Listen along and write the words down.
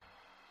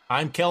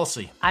I'm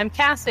Kelsey. I'm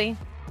Cassie.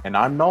 And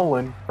I'm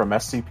Nolan from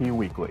SCP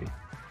Weekly.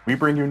 We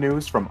bring you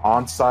news from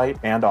on-site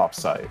and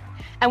off-site.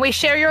 And we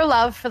share your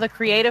love for the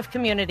creative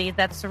community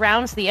that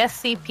surrounds the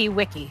SCP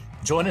Wiki.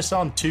 Join us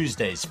on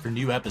Tuesdays for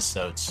new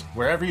episodes,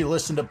 wherever you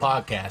listen to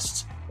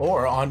podcasts,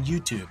 or on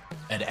YouTube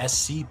at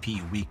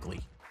SCP Weekly.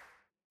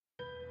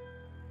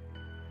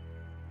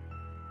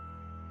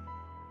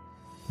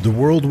 The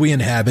world we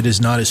inhabit is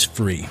not as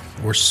free,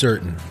 or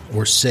certain,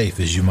 or safe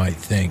as you might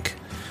think.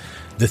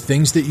 The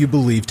things that you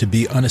believe to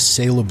be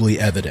unassailably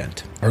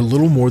evident are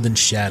little more than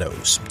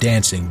shadows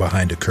dancing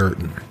behind a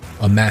curtain,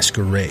 a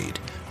masquerade,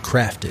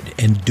 crafted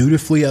and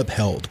dutifully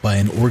upheld by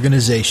an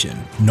organization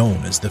known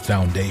as the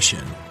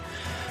Foundation.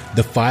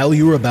 The file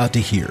you are about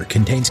to hear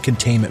contains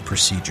containment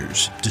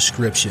procedures,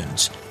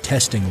 descriptions,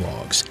 testing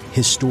logs,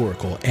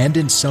 historical, and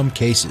in some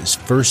cases,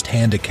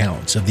 first-hand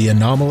accounts of the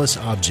anomalous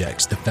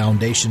objects the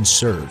Foundation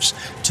serves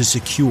to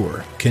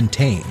secure,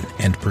 contain,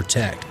 and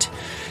protect.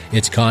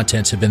 Its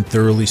contents have been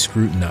thoroughly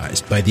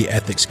scrutinized by the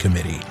Ethics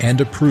Committee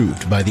and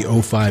approved by the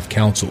O5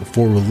 Council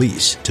for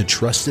release to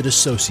trusted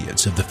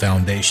associates of the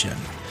Foundation.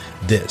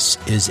 This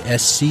is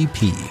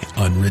SCP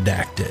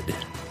Unredacted.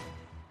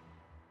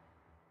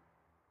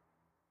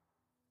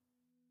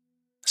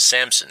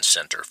 Samson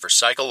Center for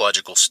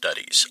Psychological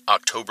Studies,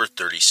 October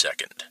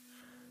 32nd.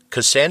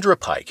 Cassandra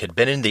Pike had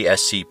been in the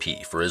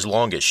SCP for as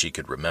long as she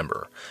could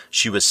remember.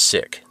 She was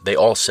sick. They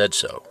all said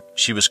so.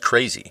 She was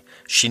crazy.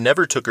 She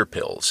never took her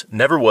pills,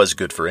 never was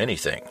good for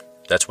anything.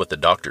 That's what the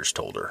doctors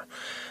told her.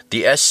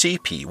 The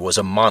SCP was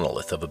a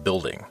monolith of a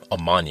building, a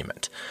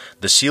monument.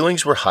 The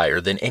ceilings were higher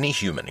than any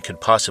human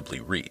could possibly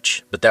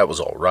reach, but that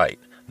was all right.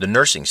 The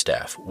nursing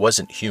staff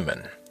wasn't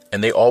human,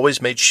 and they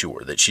always made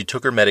sure that she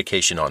took her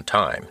medication on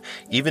time,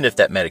 even if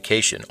that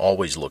medication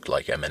always looked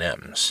like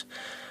M&Ms.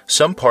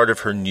 Some part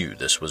of her knew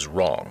this was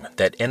wrong,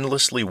 that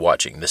endlessly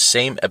watching the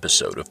same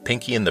episode of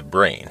Pinky and the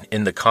Brain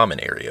in the common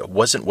area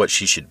wasn't what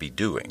she should be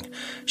doing.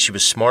 She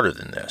was smarter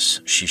than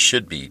this. She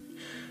should be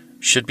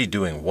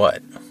doing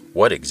what?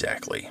 What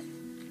exactly?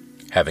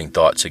 Having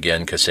thoughts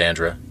again,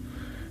 Cassandra?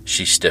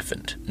 She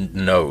stiffened.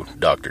 No,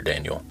 Dr.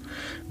 Daniel.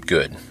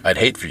 Good. I'd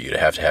hate for you to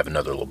have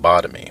another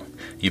lobotomy.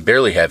 You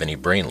barely have any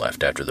brain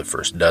left after the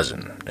first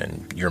dozen,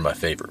 and you're my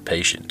favorite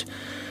patient.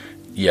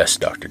 Yes,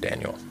 Dr.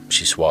 Daniel.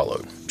 She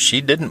swallowed.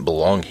 She didn't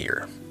belong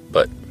here,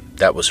 but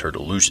that was her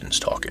delusions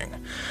talking.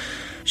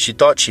 She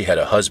thought she had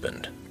a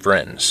husband,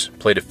 friends,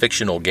 played a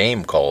fictional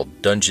game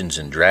called Dungeons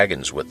and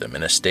Dragons with them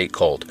in a state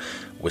called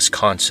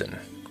Wisconsin.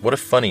 What a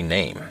funny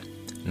name.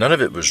 None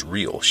of it was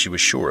real, she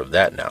was sure of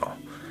that now.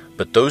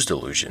 But those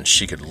delusions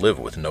she could live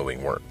with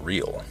knowing weren't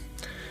real.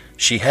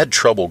 She had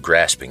trouble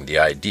grasping the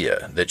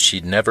idea that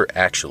she'd never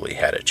actually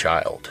had a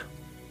child.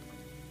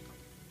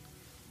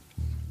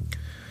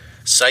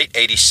 Site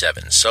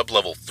 87,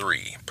 Sublevel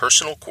 3,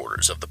 Personal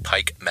Quarters of the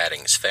Pike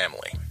Maddings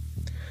family.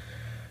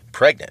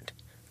 Pregnant.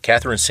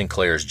 Catherine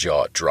Sinclair's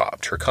jaw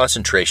dropped, her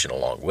concentration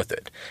along with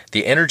it.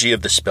 The energy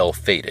of the spell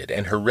faded,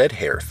 and her red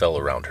hair fell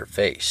around her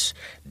face.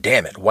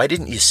 Damn it, why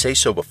didn't you say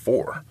so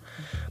before?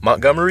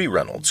 Montgomery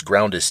Reynolds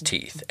ground his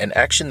teeth, an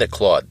action that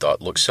Claude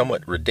thought looked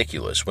somewhat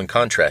ridiculous when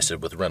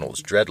contrasted with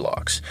Reynolds'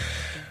 dreadlocks.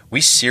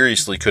 We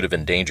seriously could have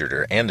endangered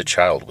her and the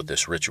child with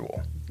this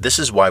ritual. This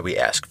is why we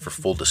ask for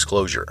full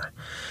disclosure.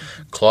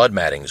 Claude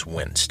Maddings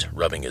winced,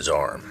 rubbing his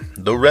arm.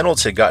 Though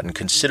Reynolds had gotten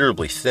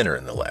considerably thinner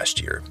in the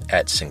last year,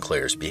 at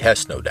Sinclair's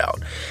behest no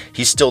doubt,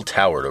 he still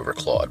towered over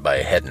Claude by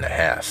a head and a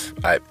half.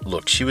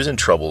 Look, she was in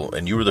trouble,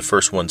 and you were the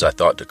first ones I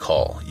thought to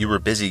call. You were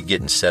busy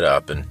getting set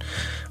up, and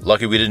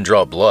lucky we didn't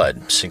draw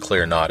blood.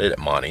 Sinclair nodded at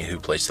Monty, who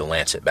placed the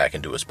lancet back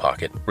into his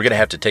pocket. We're going to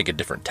have to take a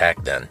different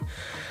tack then.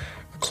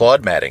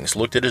 Claude Maddings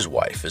looked at his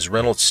wife as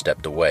Reynolds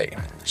stepped away.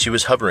 She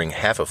was hovering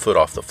half a foot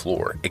off the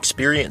floor,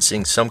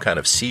 experiencing some kind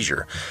of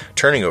seizure,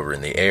 turning over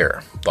in the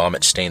air.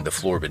 Vomit stained the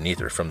floor beneath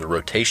her from the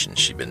rotations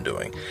she'd been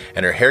doing,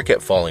 and her hair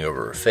kept falling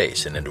over her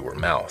face and into her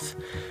mouth.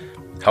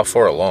 How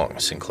far along?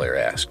 Sinclair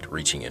asked,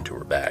 reaching into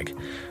her bag.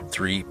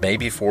 3,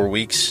 maybe 4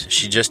 weeks.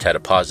 She just had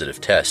a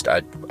positive test.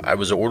 I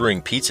was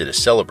ordering pizza to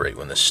celebrate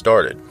when this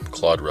started.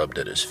 Claude rubbed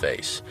at his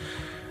face.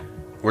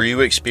 Were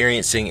you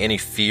experiencing any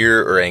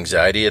fear or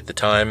anxiety at the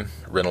time?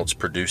 Reynolds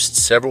produced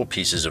several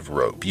pieces of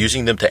rope,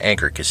 using them to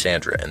anchor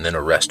Cassandra and then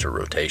arrest her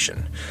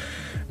rotation.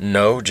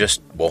 No,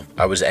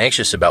 I was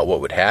anxious about what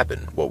would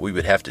happen, what we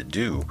would have to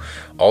do.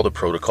 All the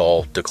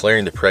protocol,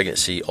 declaring the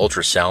pregnancy,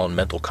 ultrasound,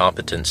 mental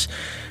competence.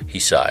 He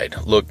sighed.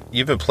 Look,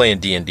 you've been playing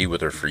D&D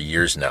with her for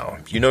years now.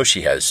 You know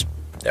she has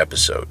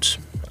episodes.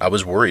 I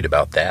was worried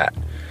about that.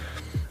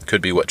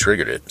 Could be what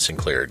triggered it,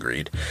 Sinclair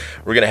agreed.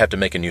 We're going to have to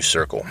make a new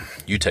circle.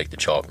 You take the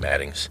chalk,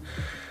 Maddings.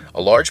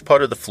 A large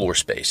part of the floor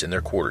space in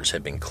their quarters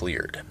had been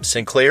cleared.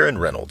 Sinclair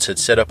and Reynolds had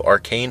set up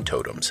arcane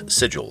totems,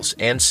 sigils,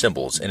 and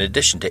symbols in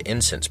addition to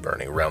incense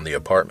burning around the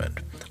apartment,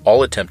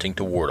 all attempting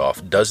to ward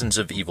off dozens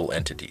of evil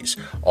entities,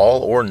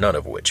 all or none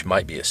of which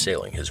might be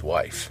assailing his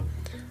wife.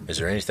 Is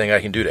there anything I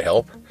can do to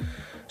help?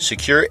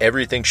 Secure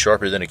everything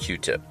sharper than a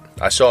Q-tip.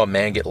 I saw a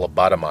man get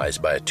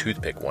lobotomized by a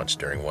toothpick once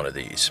during one of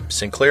these.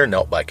 Sinclair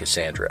knelt by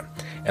Cassandra.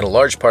 And a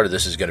large part of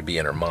this is going to be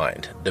in her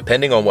mind.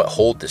 Depending on what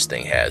hold this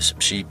thing has,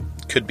 she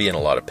could be in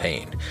a lot of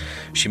pain.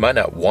 She might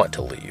not want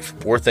to leave,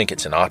 or think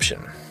it's an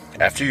option.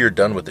 After you're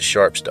done with the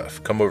sharp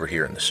stuff, come over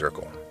here in the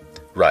circle.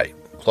 Right.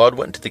 Claude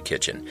went into the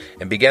kitchen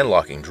and began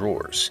locking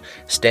drawers,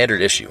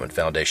 standard issue in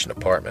Foundation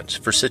apartments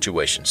for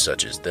situations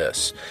such as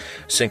this.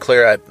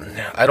 Sinclair,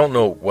 I don't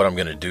know what I'm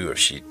going to do if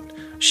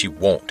she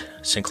won't.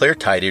 Sinclair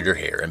tidied her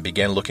hair and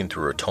began looking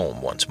through her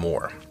tome once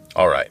more.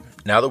 All right,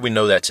 now that we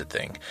know that's a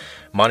thing.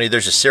 Monty,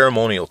 there's a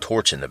ceremonial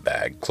torch in the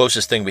bag,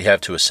 closest thing we have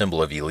to a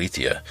symbol of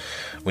Elethea.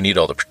 We need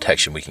all the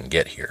protection we can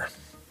get here.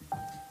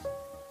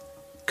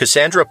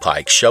 Cassandra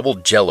Pike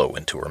shoveled Jell-O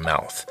into her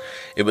mouth.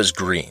 It was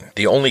green,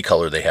 the only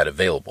color they had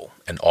available,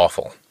 and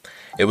awful.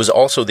 It was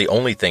also the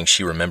only thing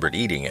she remembered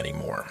eating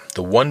anymore,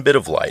 the one bit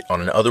of light on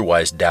an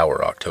otherwise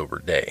dour October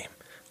day.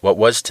 What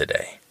was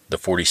today? The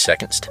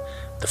 42nd?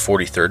 The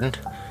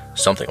 43rd?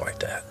 Something like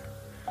that.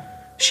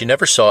 She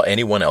never saw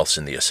anyone else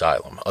in the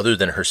asylum, other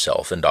than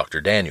herself and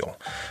Dr. Daniel.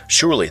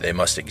 Surely they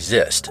must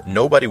exist.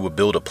 Nobody would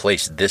build a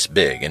place this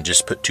big and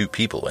just put 2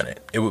 people in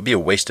it. It would be a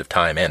waste of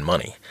time and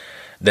money.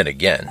 Then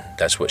again,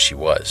 that's what she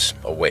was,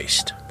 a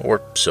waste.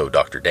 Or so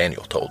Dr.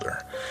 Daniel told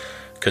her.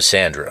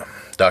 Cassandra,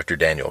 Dr.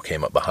 Daniel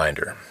came up behind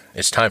her.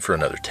 It's time for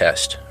another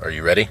test. Are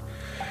you ready?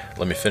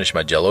 Let me finish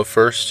my Jell-O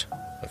first?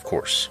 Of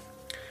course.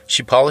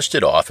 She polished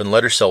it off and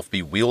let herself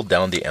be wheeled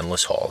down the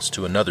endless halls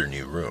to another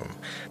new room,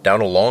 down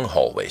a long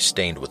hallway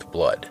stained with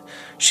blood.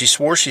 She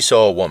swore she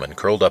saw a woman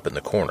curled up in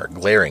the corner,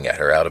 glaring at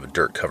her out of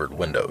dirt-covered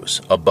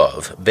windows.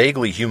 Above,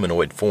 vaguely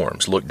humanoid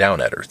forms looked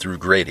down at her through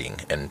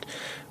grating and...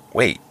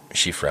 Wait,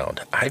 she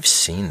frowned. I've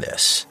seen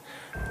this.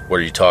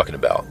 What are you talking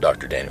about?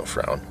 Dr. Daniel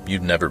frowned.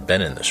 You've never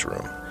been in this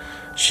room.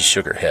 She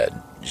shook her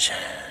head.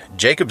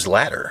 Jacob's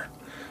Ladder.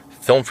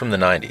 Film from the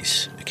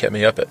 90s. It kept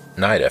me up at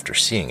night after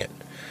seeing it.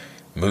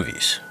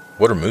 Movies.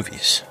 What are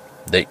movies?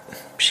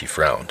 She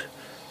frowned.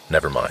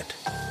 Never mind.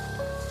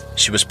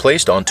 She was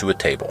placed onto a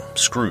table,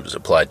 screws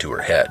applied to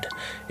her head.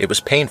 It was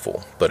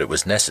painful, but it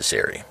was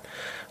necessary.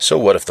 So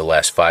what if the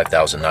last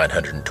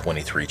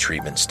 5,923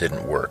 treatments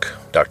didn't work?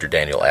 Dr.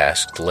 Daniel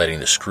asked, letting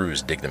the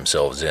screws dig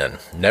themselves in.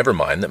 Never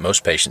mind that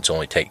most patients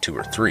only take 2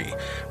 or 3.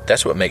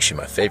 That's what makes you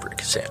my favorite,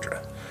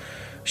 Cassandra.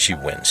 She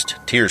winced,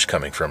 tears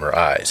coming from her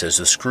eyes as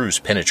the screws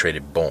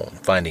penetrated bone,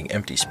 finding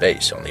empty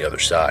space on the other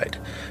side.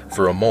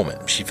 For a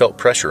moment, she felt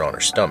pressure on her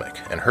stomach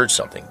and heard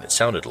something that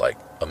sounded like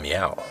a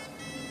meow.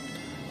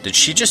 Did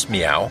she just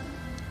meow?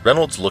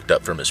 Reynolds looked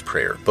up from his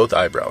prayer, both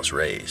eyebrows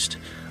raised.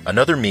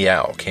 Another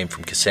meow came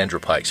from Cassandra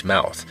Pike's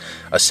mouth,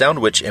 a sound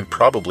which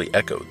improbably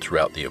echoed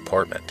throughout the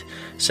apartment.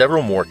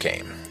 Several more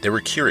came. They were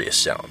curious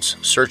sounds,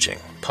 searching,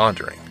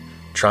 pondering,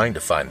 trying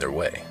to find their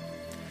way.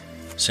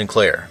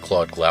 Sinclair,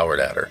 Claude glowered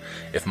at her.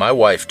 If my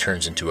wife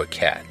turns into a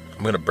cat,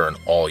 I'm going to burn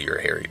all your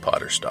Harry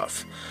Potter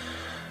stuff.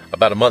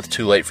 About a month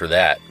too late for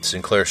that,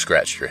 Sinclair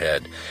scratched her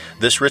head.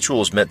 This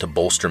ritual is meant to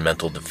bolster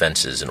mental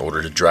defenses in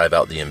order to drive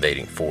out the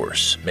invading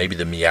force. Maybe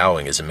the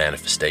meowing is a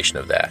manifestation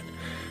of that.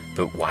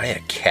 But why a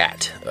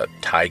cat? A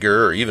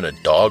tiger or even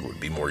a dog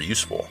would be more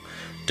useful.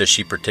 Does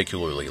she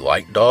particularly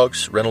like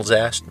dogs? Reynolds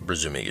asked,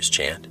 resuming his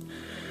chant.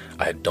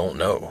 I don't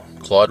know.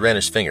 Claude ran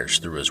his fingers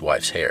through his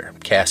wife's hair.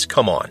 Cass,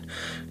 come on.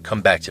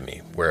 Come back to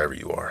me, wherever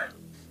you are.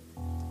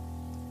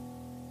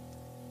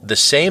 The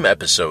same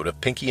episode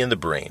of Pinky and the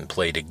Brain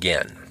played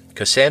again.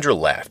 Cassandra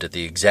laughed at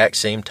the exact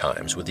same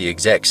times with the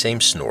exact same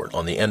snort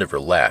on the end of her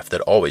laugh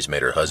that always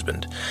made her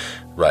husband.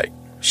 Right,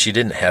 she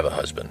didn't have a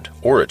husband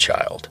or a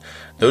child.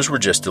 Those were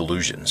just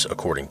illusions,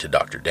 according to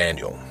Dr.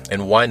 Daniel.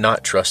 And why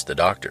not trust the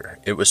doctor?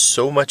 It was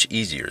so much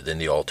easier than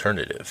the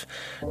alternative.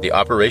 The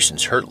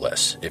operations hurt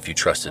less if you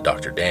trusted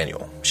Dr.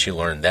 Daniel. She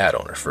learned that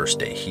on her first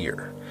day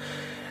here.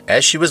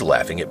 As she was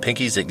laughing at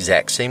Pinky's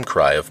exact same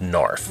cry of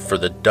 "Narf" for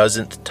the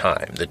dozenth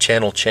time, the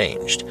channel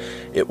changed.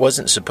 It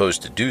wasn't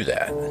supposed to do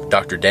that.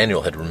 Dr.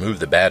 Daniel had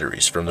removed the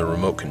batteries from the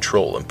remote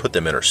control and put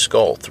them in her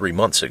skull 3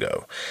 months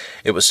ago.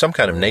 It was some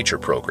kind of nature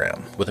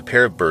program, with a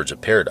pair of birds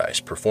of paradise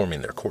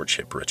performing their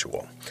courtship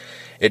ritual.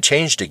 It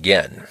changed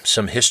again,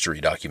 some history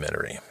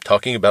documentary,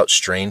 talking about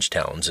strange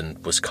towns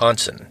in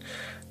Wisconsin.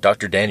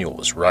 Dr. Daniel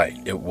was right.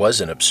 It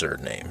was an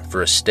absurd name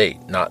for a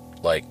state,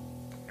 not like...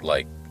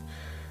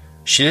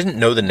 She didn't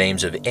know the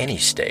names of any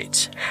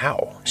states.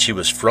 How? She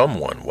was from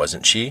one,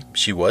 wasn't she?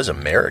 She was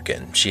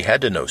American. She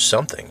had to know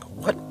something.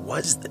 What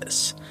was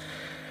this?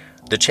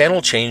 The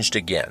channel changed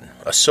again.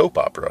 A soap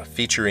opera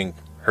featuring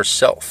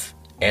herself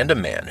and a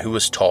man who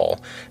was tall,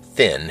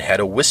 thin,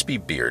 had a wispy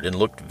beard, and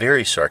looked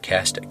very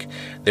sarcastic.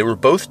 They were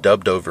both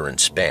dubbed over in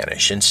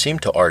Spanish and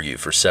seemed to argue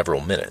for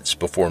several minutes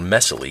before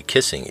messily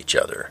kissing each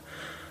other.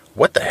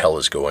 What the hell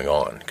is going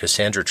on?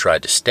 Cassandra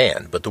tried to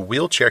stand, but the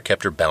wheelchair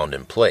kept her bound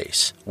in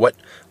place.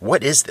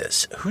 What is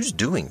this? Who's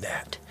doing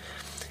that?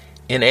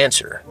 In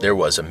answer, there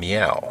was a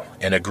meow,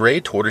 and a gray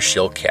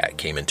tortoiseshell cat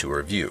came into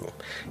her view.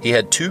 He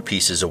had 2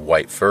 pieces of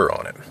white fur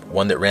on him,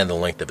 one that ran the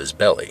length of his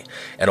belly,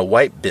 and a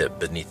white bib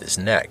beneath his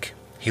neck.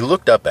 He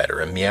looked up at her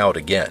and meowed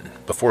again,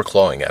 before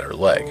clawing at her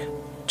leg,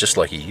 just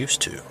like he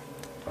used to.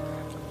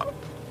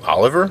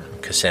 Oliver?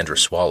 Cassandra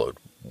swallowed.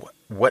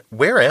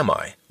 Where am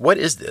I? What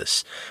is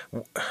this?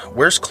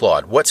 Where's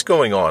Claude? What's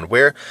going on?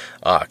 Where?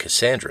 Ah,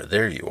 Cassandra,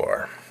 there you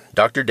are.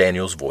 Dr.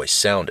 Daniel's voice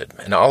sounded,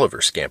 and Oliver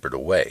scampered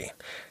away.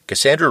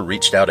 Cassandra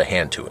reached out a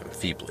hand to him,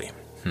 feebly.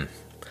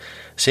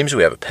 Seems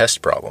we have a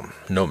pest problem.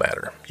 No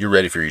matter. You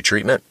ready for your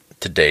treatment?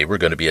 Today we're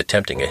going to be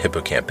attempting a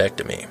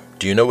hippocampectomy.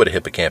 Do you know what a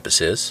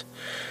hippocampus is?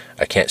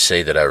 I can't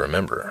say that I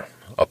remember.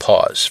 A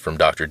pause from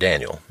Dr.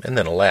 Daniel, and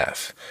then a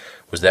laugh.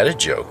 Was that a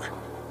joke?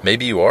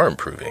 Maybe you are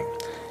improving.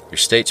 Your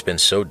state's been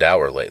so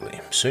dour lately.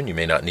 Soon you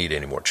may not need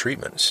any more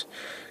treatments.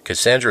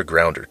 Cassandra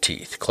ground her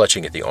teeth,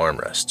 clutching at the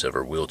armrests of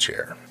her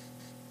wheelchair.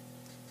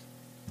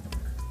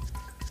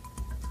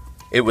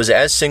 It was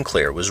as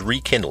Sinclair was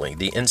rekindling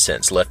the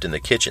incense left in the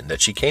kitchen that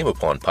she came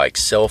upon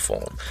Pike's cell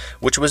phone,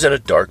 which was in a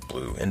dark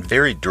blue and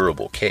very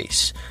durable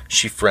case.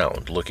 She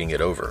frowned, looking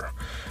it over.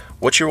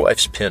 What's your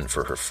wife's PIN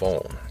for her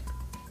phone?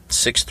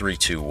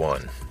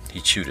 6321. He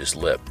chewed his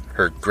lip.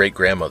 Her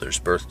great-grandmother's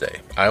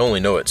birthday. I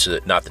only know it's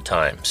not the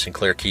time.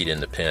 Sinclair keyed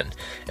in the PIN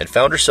and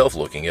found herself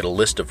looking at a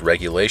list of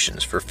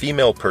regulations for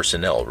female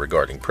personnel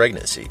regarding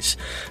pregnancies.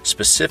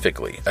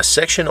 Specifically, a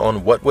section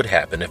on what would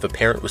happen if a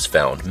parent was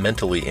found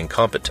mentally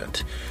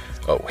incompetent.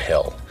 Oh,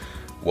 hell.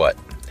 What?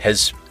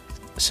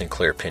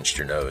 Sinclair pinched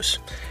her nose.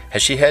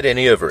 Has she had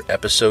any of her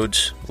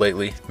episodes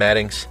lately,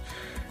 Maddings?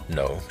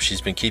 No,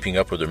 she's been keeping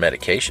up with her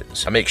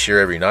medications. I make sure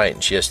every night,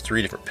 and she has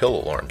 3 different pill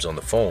alarms on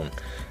the phone.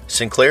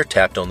 Sinclair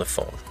tapped on the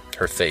phone,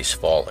 her face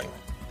falling.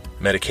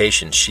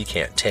 Medications she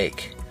can't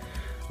take.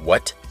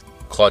 What?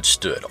 Claude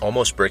stood,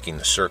 almost breaking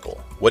the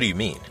circle. What do you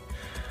mean?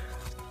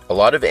 A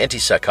lot of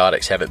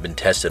antipsychotics haven't been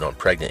tested on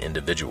pregnant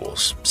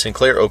individuals.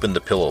 Sinclair opened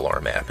the Pill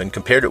Alarm app and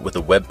compared it with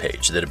a web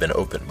page that had been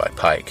opened by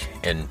Pike,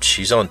 and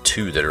she's on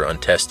 2 that are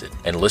untested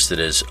and listed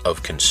as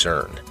of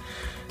concern.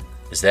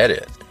 Is that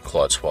it?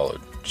 Claude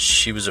swallowed.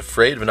 She was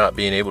afraid of not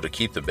being able to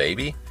keep the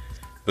baby?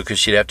 Because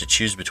she'd have to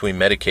choose between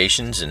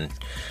medications and...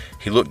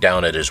 He looked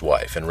down at his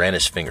wife and ran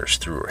his fingers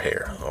through her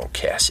hair. Oh,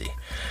 Cassie.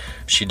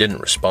 She didn't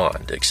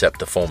respond, except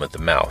to foam at the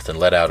mouth and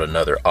let out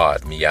another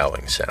odd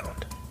meowing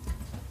sound.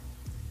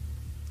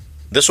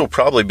 This will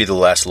probably be the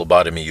last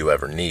lobotomy you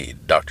ever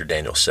need, Dr.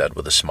 Daniel said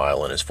with a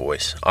smile in his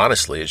voice.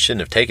 Honestly, it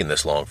shouldn't have taken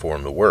this long for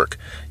him to work.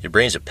 Your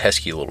brain's a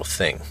pesky little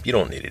thing. You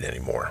don't need it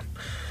anymore.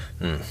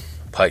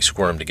 Pike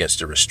squirmed against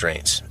the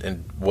restraints.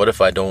 And what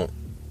if I don't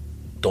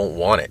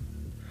want it?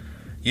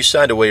 You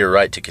signed away your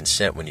right to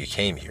consent when you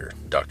came here,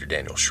 Dr.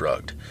 Daniel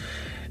shrugged.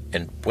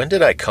 And when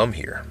did I come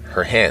here?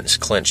 Her hands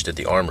clenched at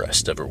the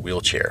armrest of her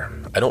wheelchair.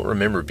 I don't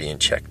remember being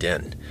checked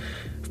in.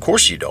 Of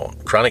course you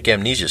don't. Chronic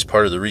amnesia is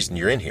part of the reason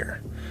you're in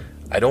here.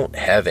 I don't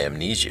have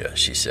amnesia,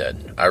 she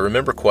said. I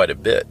remember quite a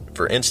bit.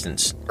 For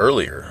instance,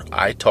 earlier,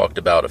 I talked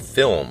about a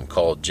film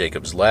called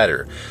Jacob's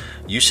Ladder.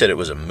 You said it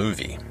was a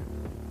movie.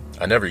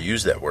 I never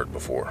used that word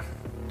before.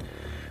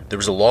 There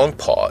was a long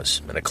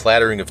pause and a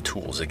clattering of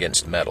tools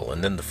against metal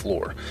and then the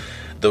floor.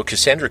 Though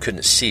Cassandra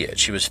couldn't see it,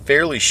 she was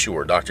fairly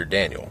sure Dr.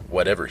 Daniel,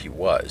 whatever he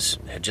was,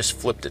 had just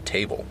flipped a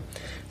table.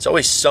 It's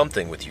always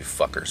something with you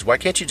fuckers. Why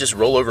can't you just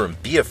roll over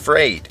and be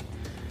afraid?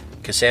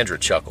 Cassandra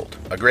chuckled,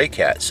 a gray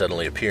cat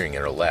suddenly appearing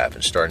in her lap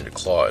and starting to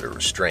claw at her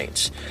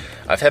restraints.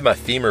 I've had my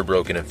femur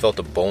broken and felt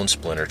a bone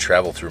splinter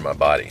travel through my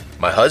body.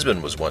 My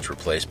husband was once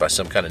replaced by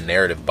some kind of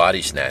narrative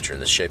body snatcher in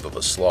the shape of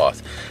a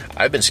sloth.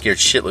 I've been scared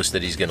shitless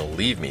that he's going to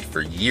leave me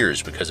for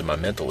years because of my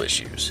mental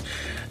issues.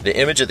 The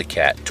image of the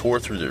cat tore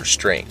through the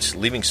restraints,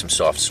 leaving some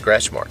soft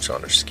scratch marks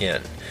on her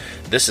skin.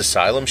 This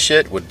asylum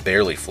shit would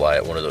barely fly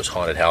at one of those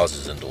haunted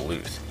houses in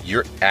Duluth.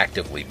 You're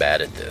actively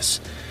bad at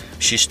this.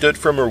 She stood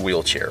from her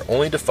wheelchair,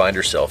 only to find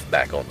herself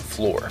back on the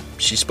floor.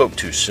 She spoke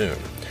too soon.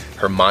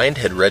 Her mind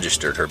had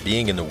registered her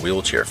being in the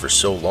wheelchair for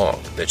so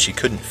long that she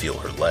couldn't feel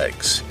her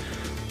legs.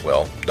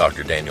 Well,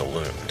 Dr. Daniel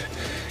loomed.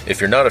 If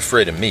you're not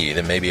afraid of me,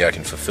 then maybe I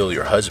can fulfill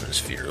your husband's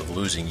fear of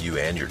losing you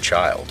and your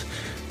child.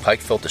 Pike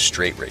felt a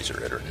straight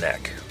razor at her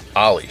neck.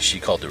 Ollie, she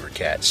called to her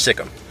cat, sick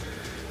 'em.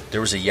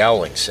 There was a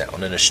yowling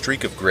sound, and a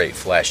streak of gray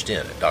flashed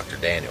in at Dr.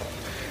 Daniel.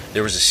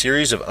 There was a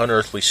series of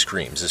unearthly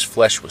screams as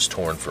flesh was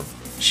torn from...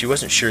 She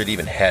wasn't sure it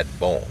even had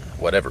bone,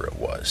 whatever it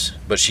was,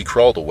 but she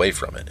crawled away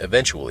from it,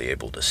 eventually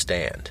able to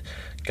stand.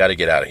 Gotta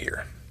get out of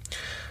here.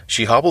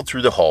 She hobbled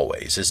through the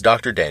hallways as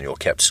Dr. Daniel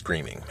kept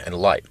screaming, and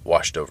light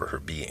washed over her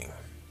being.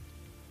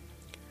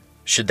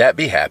 Should that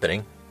be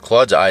happening?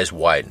 Claude's eyes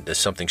widened as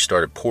something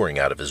started pouring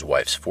out of his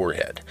wife's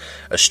forehead,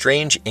 a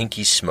strange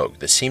inky smoke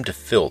that seemed to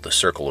fill the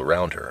circle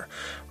around her.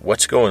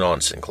 What's going on,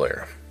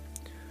 Sinclair?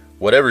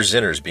 Whatever's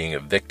in her's being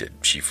evicted,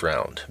 she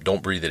frowned.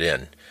 Don't breathe it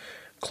in.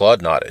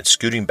 Claude nodded,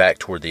 scooting back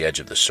toward the edge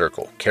of the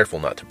circle, careful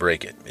not to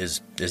break it.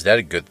 Is that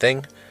a good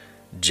thing?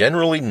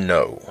 Generally,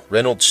 no.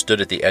 Reynolds stood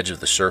at the edge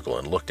of the circle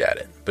and looked at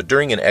it. But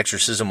during an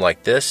exorcism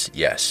like this,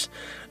 yes.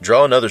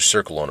 Draw another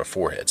circle on her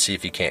forehead, see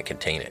if you can't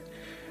contain it.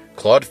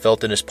 Claude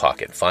felt in his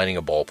pocket, finding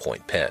a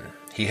ballpoint pen.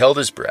 He held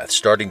his breath,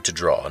 starting to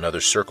draw another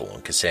circle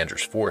on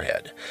Cassandra's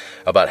forehead.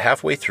 About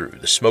halfway through,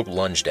 the smoke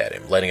lunged at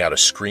him, letting out a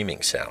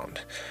screaming sound.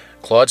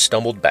 Claude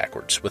stumbled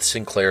backwards, with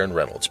Sinclair and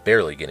Reynolds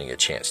barely getting a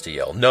chance to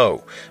yell,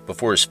 "No!"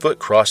 before his foot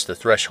crossed the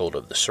threshold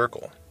of the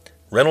circle.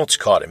 Reynolds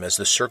caught him as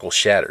the circle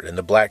shattered and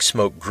the black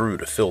smoke grew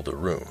to fill the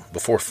room,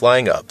 before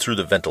flying up through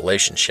the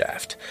ventilation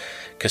shaft.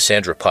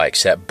 Cassandra Pike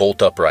sat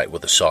bolt upright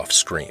with a soft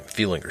scream,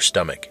 feeling her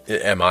stomach.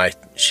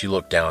 She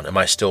looked down. Am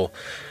I still...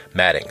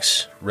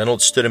 Mattings.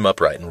 Reynolds stood him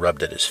upright and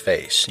rubbed at his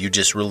face. You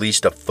just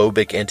released a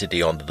phobic entity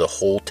onto the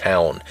whole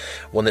town,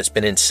 one that's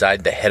been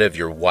inside the head of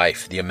your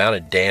wife. The amount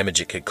of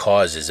damage it could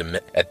cause is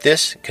immense. At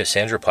this,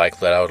 Cassandra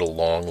Pike let out a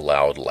long,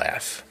 loud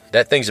laugh.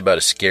 That thing's about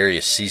as scary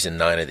as Season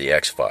 9 of The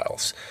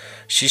X-Files.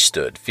 She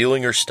stood,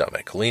 feeling her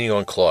stomach, leaning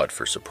on Claude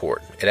for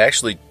support. It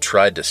actually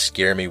tried to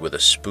scare me with a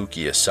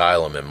spooky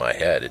asylum in my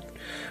head. It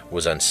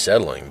was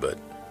unsettling, but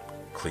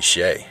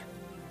cliché.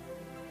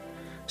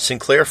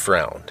 Sinclair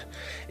frowned.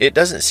 It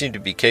doesn't seem to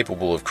be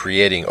capable of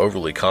creating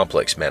overly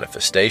complex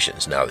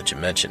manifestations now that you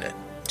mention it.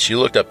 She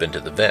looked up into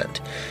the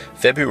vent.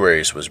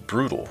 February's was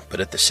brutal, but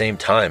at the same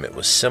time it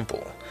was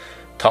simple.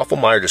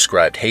 Toffelmeyer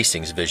described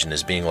Hastings' vision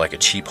as being like a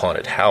cheap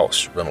haunted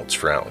house, Reynolds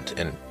frowned,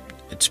 and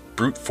it's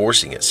brute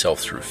forcing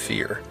itself through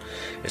fear.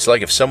 It's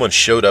like if someone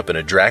showed up in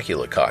a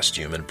Dracula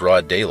costume in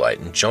broad daylight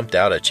and jumped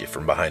out at you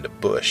from behind a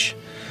bush.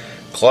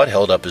 Claude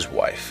held up his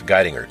wife,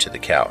 guiding her to the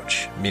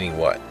couch. Meaning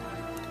what?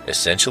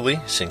 Essentially,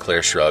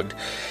 Sinclair shrugged,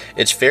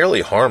 it's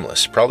fairly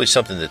harmless, probably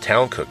something the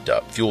town cooked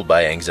up, fueled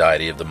by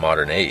anxiety of the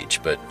modern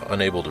age, but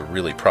unable to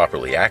really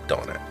properly act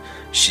on it.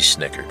 She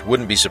snickered.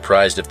 Wouldn't be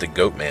surprised if the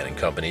Goatman and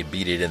company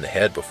beat it in the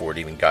head before it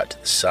even got to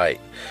the site.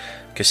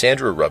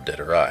 Cassandra rubbed at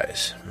her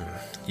eyes.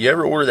 You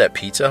ever order that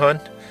pizza, hon?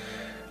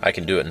 I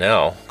can do it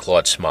now.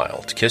 Claude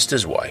smiled, kissed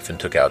his wife, and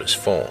took out his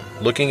phone,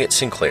 looking at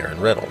Sinclair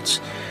and Reynolds.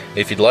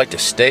 If you'd like to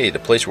stay, the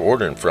place we're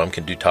ordering from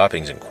can do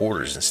toppings in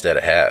quarters instead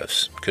of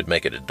halves. Could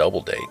make it a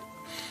double date.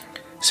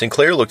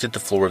 Sinclair looked at the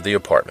floor of the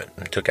apartment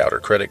and took out her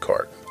credit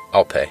card.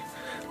 I'll pay.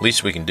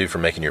 Least we can do for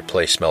making your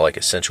place smell like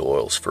essential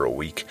oils for a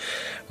week.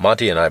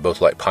 Monty and I both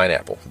like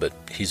pineapple, but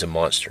he's a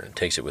monster and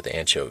takes it with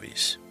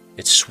anchovies.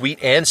 It's sweet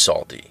and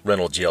salty,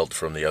 Reynolds yelled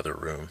from the other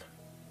room.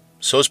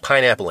 So's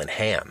pineapple and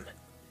ham.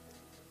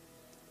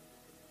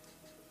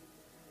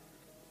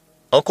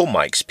 Uncle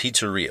Mike's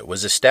Pizzeria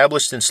was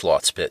established in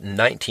Slothspit in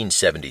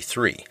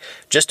 1973,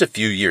 just a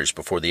few years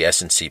before the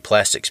S&C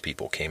Plastics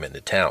people came into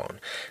town.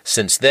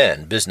 Since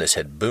then, business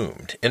had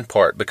boomed, in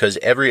part because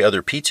every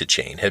other pizza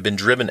chain had been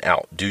driven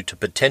out due to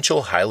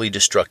potential highly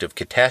destructive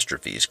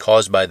catastrophes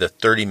caused by the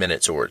 30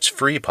 minutes or it's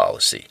free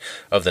policy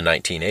of the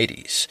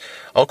 1980s.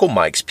 Uncle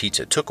Mike's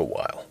Pizza took a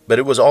while, but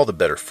it was all the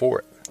better for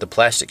it. The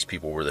Plastics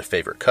people were their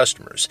favorite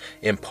customers,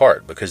 in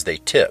part because they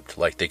tipped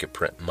like they could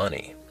print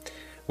money,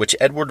 which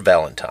Edward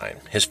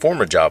Valentine, his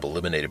former job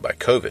eliminated by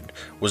COVID,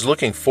 was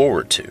looking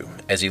forward to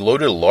as he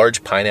loaded a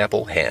large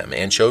pineapple, ham,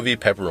 anchovy,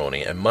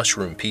 pepperoni, and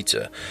mushroom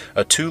pizza,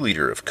 a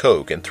 2-liter of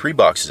Coke, and 3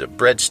 boxes of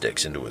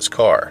breadsticks into his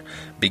car,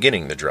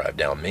 beginning the drive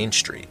down Main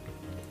Street.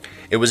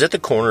 It was at the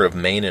corner of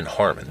Main and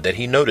Harmon that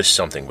he noticed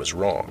something was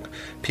wrong.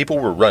 People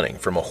were running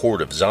from a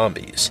horde of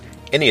zombies.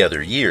 Any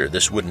other year,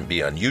 this wouldn't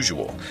be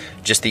unusual,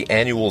 just the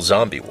annual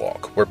zombie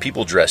walk, where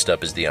people dressed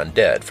up as the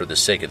undead for the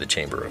sake of the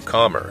Chamber of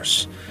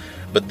Commerce.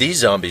 But these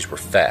zombies were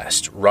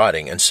fast,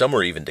 rotting, and some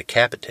were even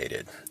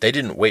decapitated. They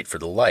didn't wait for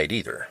the light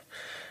either.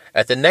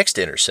 At the next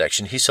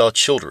intersection, he saw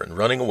children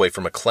running away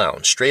from a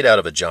clown straight out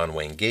of a John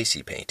Wayne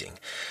Gacy painting,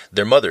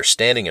 their mother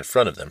standing in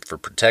front of them for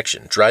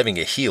protection, driving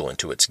a heel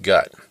into its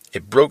gut.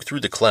 It broke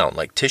through the clown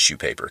like tissue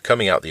paper,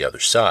 coming out the other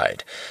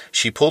side.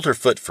 She pulled her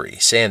foot free,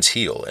 sans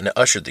heel, and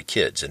ushered the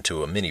kids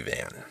into a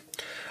minivan.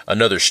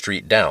 Another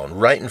street down,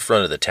 right in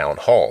front of the town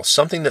hall,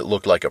 something that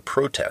looked like a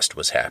protest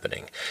was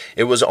happening.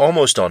 It was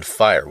almost on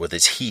fire with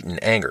its heat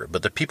and anger,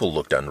 but the people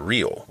looked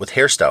unreal, with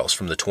hairstyles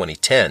from the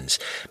 2010s,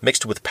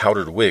 mixed with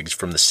powdered wigs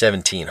from the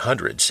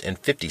 1700s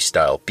and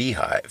 50s-style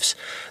beehives.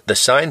 The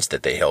signs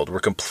that they held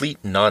were complete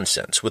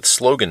nonsense, with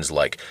slogans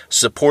like,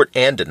 support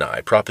and deny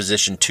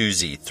Proposition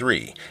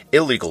 2Z3,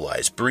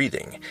 illegalize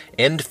breathing,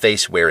 end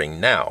face wearing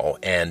now,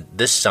 and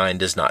this sign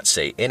does not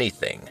say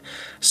anything.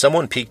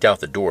 Someone peeked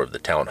out the door of the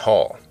town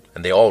hall,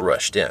 and they all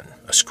rushed in,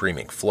 a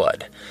screaming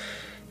flood.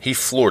 He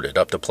floored it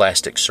up the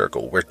plastic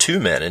circle where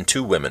 2 men and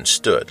 2 women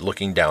stood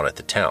looking down at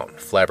the town,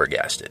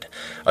 flabbergasted.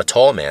 A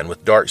tall man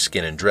with dark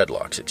skin and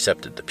dreadlocks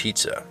accepted the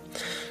pizza.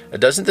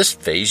 Doesn't this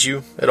faze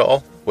you at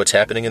all, what's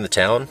happening in the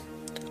town?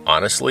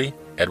 Honestly,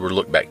 Edward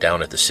looked back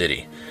down at the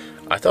city.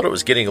 I thought it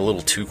was getting a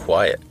little too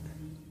quiet.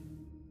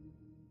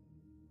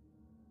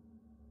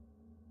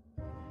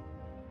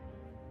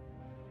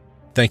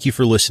 Thank you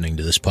for listening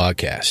to this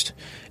podcast.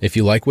 If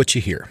you like what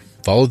you hear,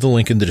 follow the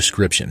link in the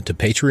description to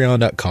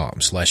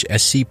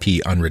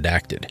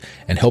patreon.com/scpunredacted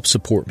and help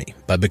support me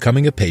by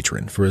becoming a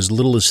patron for as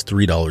little as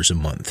 $3 a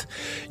month.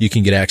 You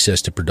can get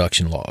access to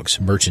production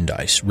logs,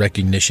 merchandise,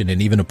 recognition, and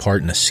even a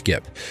part in a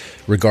skip.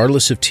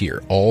 Regardless of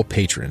tier, all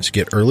patrons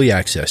get early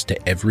access to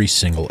every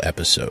single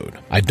episode.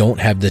 I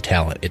don't have the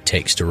talent it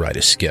takes to write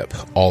a skip.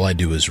 All I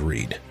do is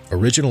read.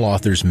 Original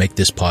authors make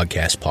this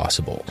podcast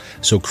possible,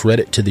 so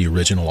credit to the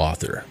original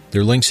author.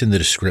 Their links in the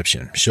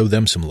description. Show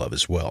them some love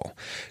as well.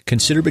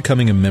 Consider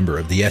becoming a member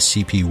of the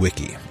SCP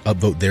Wiki,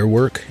 upvote their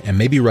work, and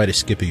maybe write a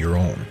skip of your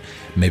own.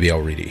 Maybe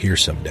I'll read it here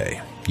someday.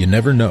 You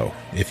never know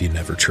if you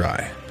never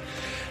try.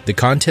 The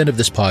content of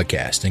this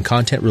podcast and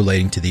content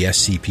relating to the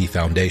SCP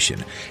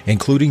Foundation,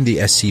 including the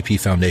SCP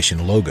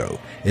Foundation logo,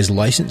 is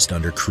licensed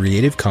under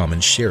Creative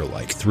Commons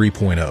Sharealike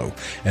 3.0,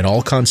 and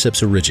all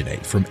concepts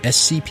originate from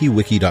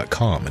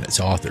scpwiki.com and its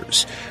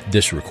authors.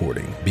 This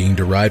recording, being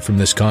derived from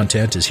this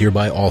content, is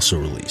hereby also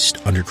released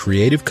under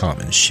Creative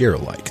Commons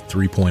Sharealike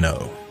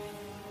 3.0.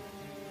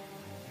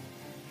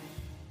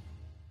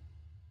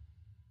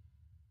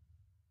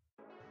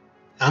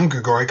 I'm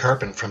Grigori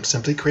Karpin from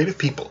Simply Creative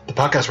People, the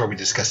podcast where we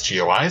discuss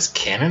GOIs,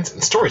 canons,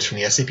 and stories from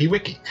the SCP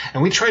Wiki,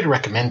 and we try to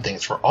recommend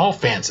things for all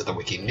fans of the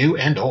Wiki, new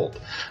and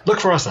old. Look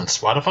for us on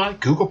Spotify,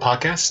 Google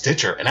Podcasts,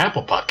 Stitcher, and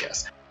Apple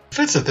Podcasts.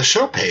 Visit the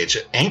show page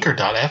at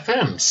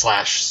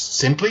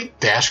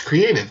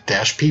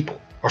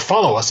anchor.fm/simply-creative-people, or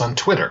follow us on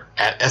Twitter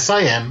at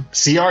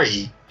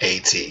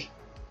SIMCREAT.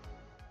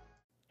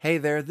 Hey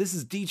there, this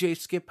is DJ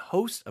Skip,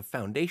 host of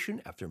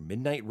Foundation After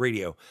Midnight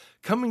Radio,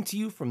 coming to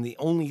you from the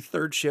only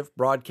third shift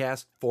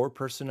broadcast for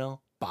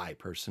personnel, by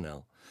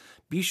personnel.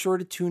 Be sure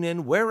to tune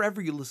in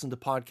wherever you listen to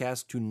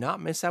podcasts to not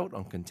miss out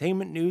on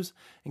containment news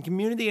and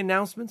community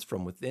announcements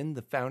from within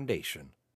the Foundation.